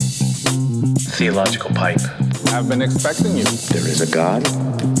Theological Pipe. I've been expecting you. There is a God,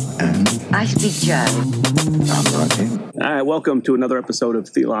 and I speak German. I'm not him. All right, welcome to another episode of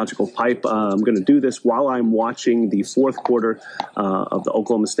Theological Pipe. I'm going to do this while I'm watching the fourth quarter of the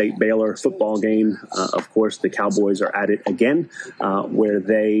Oklahoma State Baylor football game. Of course, the Cowboys are at it again, where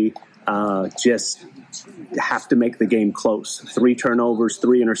they just have to make the game close. 3 turnovers,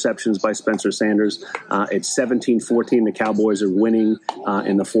 3 interceptions by Spencer Sanders. It's 17-14. The Cowboys are winning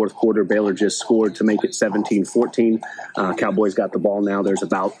in the fourth quarter. Baylor just scored to make it 17-14. Cowboys got the ball now. There's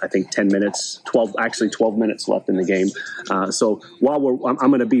about, I think, 12 minutes left in the game. So while I'm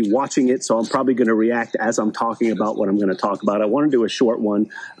going to be watching it, so I'm probably going to react as I'm talking about what I'm going to talk about. I want to do a short one,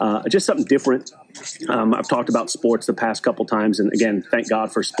 just something different. I've talked about sports the past couple times, and again, thank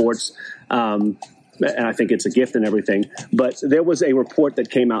God for sports. And I think it's a gift and everything. But there was a report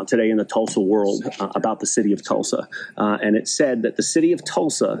that came out today in the Tulsa World about the city of Tulsa. And it said that the city of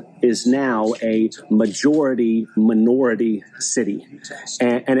Tulsa is now a majority-minority city.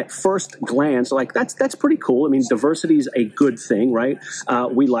 And at first glance, like, that's pretty cool. I mean, diversity is a good thing, right?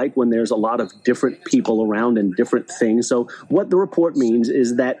 We like when there's a lot of different people around and different things. So what the report means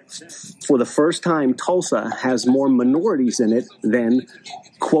is that for the first time, Tulsa has more minorities in it than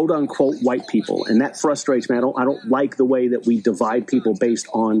quote-unquote white people. And that frustrates me. I don't like the way that we divide people based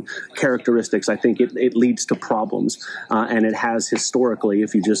on characteristics. I think it leads to problems. And it has historically.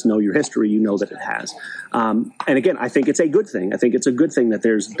 If you just know your history, you know that it has. And again, I think it's a good thing. I think it's a good thing that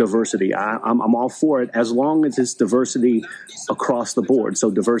there's diversity. I'm all for it as long as it's diversity across the board.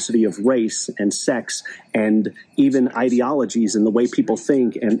 So diversity of race and sex and even ideologies and the way people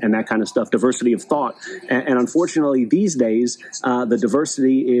think and that kind of stuff, diversity of thought. And unfortunately, these days, the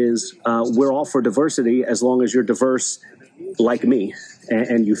diversity is we're all for diversity as long as you're diverse like me.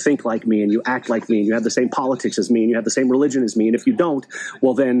 And you think like me, and you act like me, and you have the same politics as me, and you have the same religion as me. And if you don't,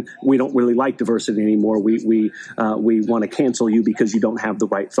 well, then we don't really like diversity anymore. We want to cancel you because you don't have the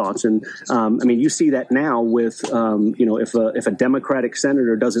right thoughts. And I mean, you see that now with if a Democratic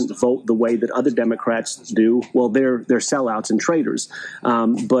senator doesn't vote the way that other Democrats do, well, they're sellouts and traitors.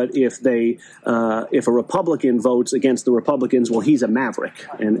 But if a Republican votes against the Republicans, well, he's a maverick.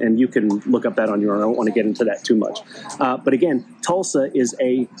 And you can look up that on your own. I don't want to get into that too much. But again, Tulsa is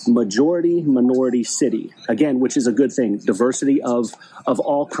a majority-minority city, again, which is a good thing. Diversity of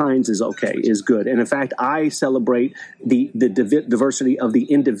all kinds is good. And in fact, I celebrate the diversity of the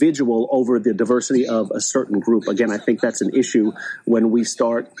individual over the diversity of a certain group. Again, I think that's an issue when we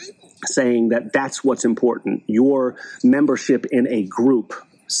start saying that that's what's important. Your membership in a group,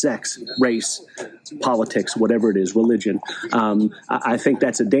 sex, race, politics, whatever it is, religion. I think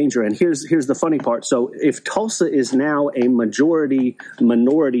that's a danger. And here's the funny part. So if Tulsa is now a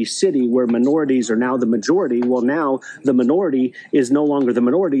majority-minority city where minorities are now the majority, well, now the minority is no longer the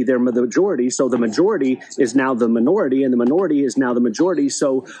minority, they're the majority. So the majority is now the minority, and the minority is now the majority.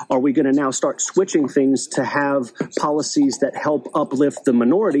 So are we going to now start switching things to have policies that help uplift the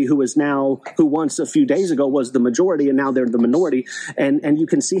minority who once a few days ago was the majority, and now they're the minority? And you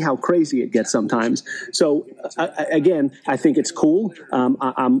can see how crazy it gets sometimes. So again, I think it's cool.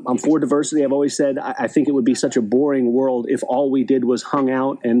 I'm for diversity. I've always said I think it would be such a boring world if all we did was hung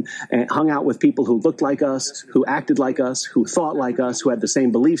out with people who looked like us, who acted like us, who thought like us, who had the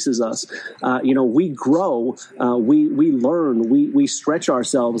same beliefs as us. We grow, we learn, we stretch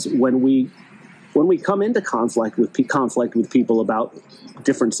ourselves when we come into conflict with people about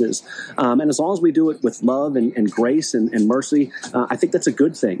differences. And as long as we do it with love and grace and mercy, I think that's a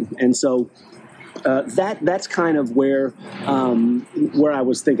good thing. And so that's kind of where I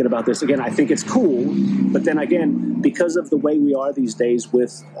was thinking about this. Again, I think it's cool, but then again, because of the way we are these days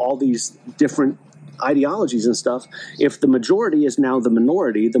with all these different ideologies and stuff, if the majority is now the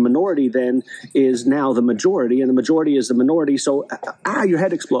minority then is now the majority, and the majority is the minority. So your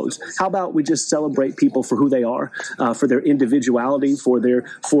head explodes. How about we just celebrate people for who they are, for their individuality, for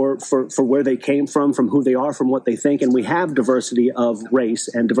where they came from who they are, from what they think, and we have diversity of race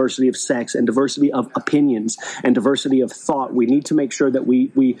and diversity of sex and diversity of opinions and diversity of thought. We need to make sure that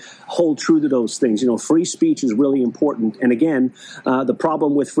we hold true to those things. Free speech is really important. And again, the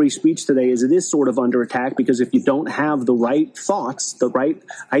problem with free speech today is it is sort of under attack, because if you don't have the right thoughts, the right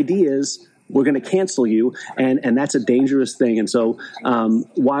ideas, we're going to cancel you, and that's a dangerous thing. And so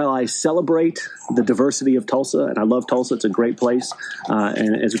while I celebrate the diversity of Tulsa, and I love Tulsa, it's a great place,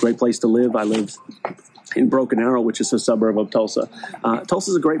 and it's a great place to live. I live in Broken Arrow, which is a suburb of Tulsa.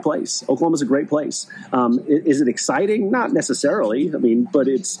 Tulsa's a great place. Oklahoma's a great place. Is it exciting? Not necessarily. I mean, but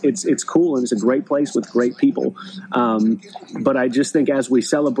it's cool, and it's a great place with great people. But I just think as we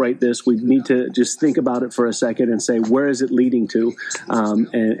celebrate this, we need to just think about it for a second and say, where is it leading to?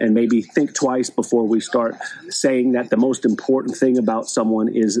 And maybe think twice before we start saying that the most important thing about someone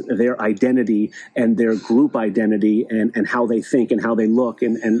is their identity and their group identity and how they think and how they look.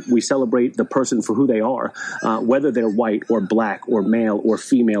 And we celebrate the person for who they are. Whether they're white or black or male or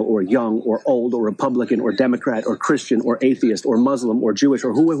female or young or old or Republican or Democrat or Christian or atheist or Muslim or Jewish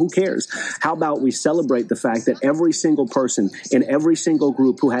or who cares? How about we celebrate the fact that every single person in every single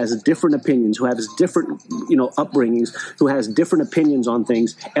group who has different opinions, who has different upbringings, who has different opinions on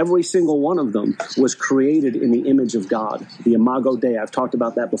things, every single one of them was created in the image of God, the Imago Dei. I've talked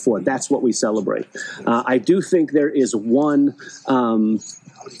about that before. That's what we celebrate. I do think there is one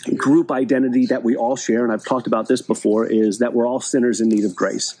group identity that we all share, and I've talked about this before, is that we're all sinners in need of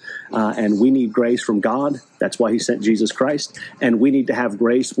grace. And we need grace from God. That's why he sent Jesus Christ. And we need to have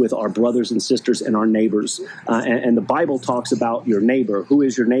grace with our brothers and sisters and our neighbors. And the Bible talks about your neighbor. Who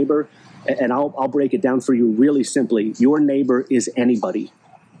is your neighbor? And I'll break it down for you really simply. Your neighbor is anybody.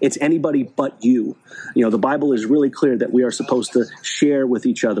 It's anybody but you. The Bible is really clear that we are supposed to share with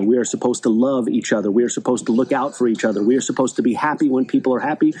each other. We are supposed to love each other. We are supposed to look out for each other. We are supposed to be happy when people are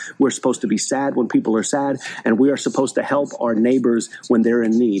happy. We're supposed to be sad when people are sad. And we are supposed to help our neighbors when they're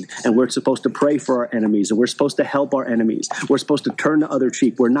in need. And we're supposed to pray for our enemies. And we're supposed to help our enemies. We're supposed to turn the other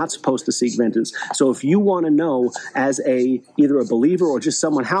cheek. We're not supposed to seek vengeance. So if you want to know as either a believer or just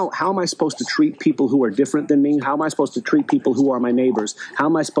someone, how am I supposed to treat people who are different than me? How am I supposed to treat people who are my neighbors? How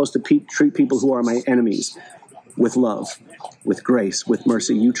am I supposed to treat people who are my enemies? With love, with grace, with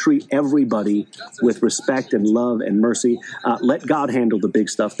mercy. You treat everybody with respect and love and mercy. Let God handle the big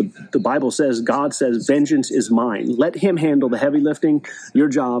stuff. The Bible says, God says, vengeance is mine. Let him handle the heavy lifting. Your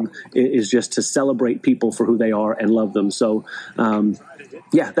job is just to celebrate people for who they are and love them. So,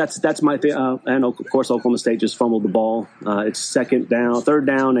 that's my thing. And of course, Oklahoma State just fumbled the ball. It's third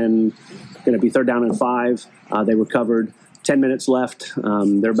down, and going to be 3rd down and 5. They recovered. 10 minutes left.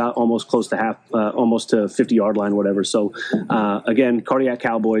 They're about almost close to almost to 50-yard line, whatever. So, again, Cardiac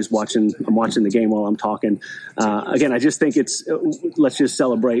Cowboys I'm watching the game while I'm talking. Again, I just think let's just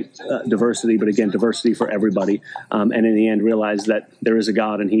celebrate diversity, but again, diversity for everybody. And in the end, realize that there is a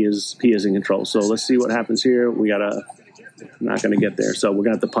God and he is in control. So let's see what happens here. I'm not going to get there, so we're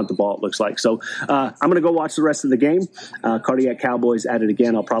going to have to punt the ball, it looks like. So I'm going to go watch the rest of the game. Cardiac Cowboys at it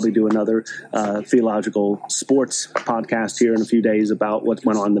again. I'll probably do another theological sports podcast here in a few days about what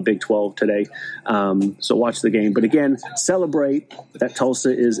went on in the Big 12 today. So watch the game. But again, celebrate that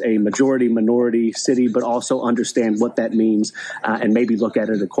Tulsa is a majority-minority city, but also understand what that means and maybe look at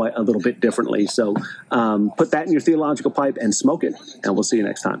it quite a little bit differently. So put that in your theological pipe and smoke it, and we'll see you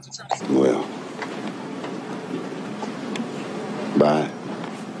next time. Well,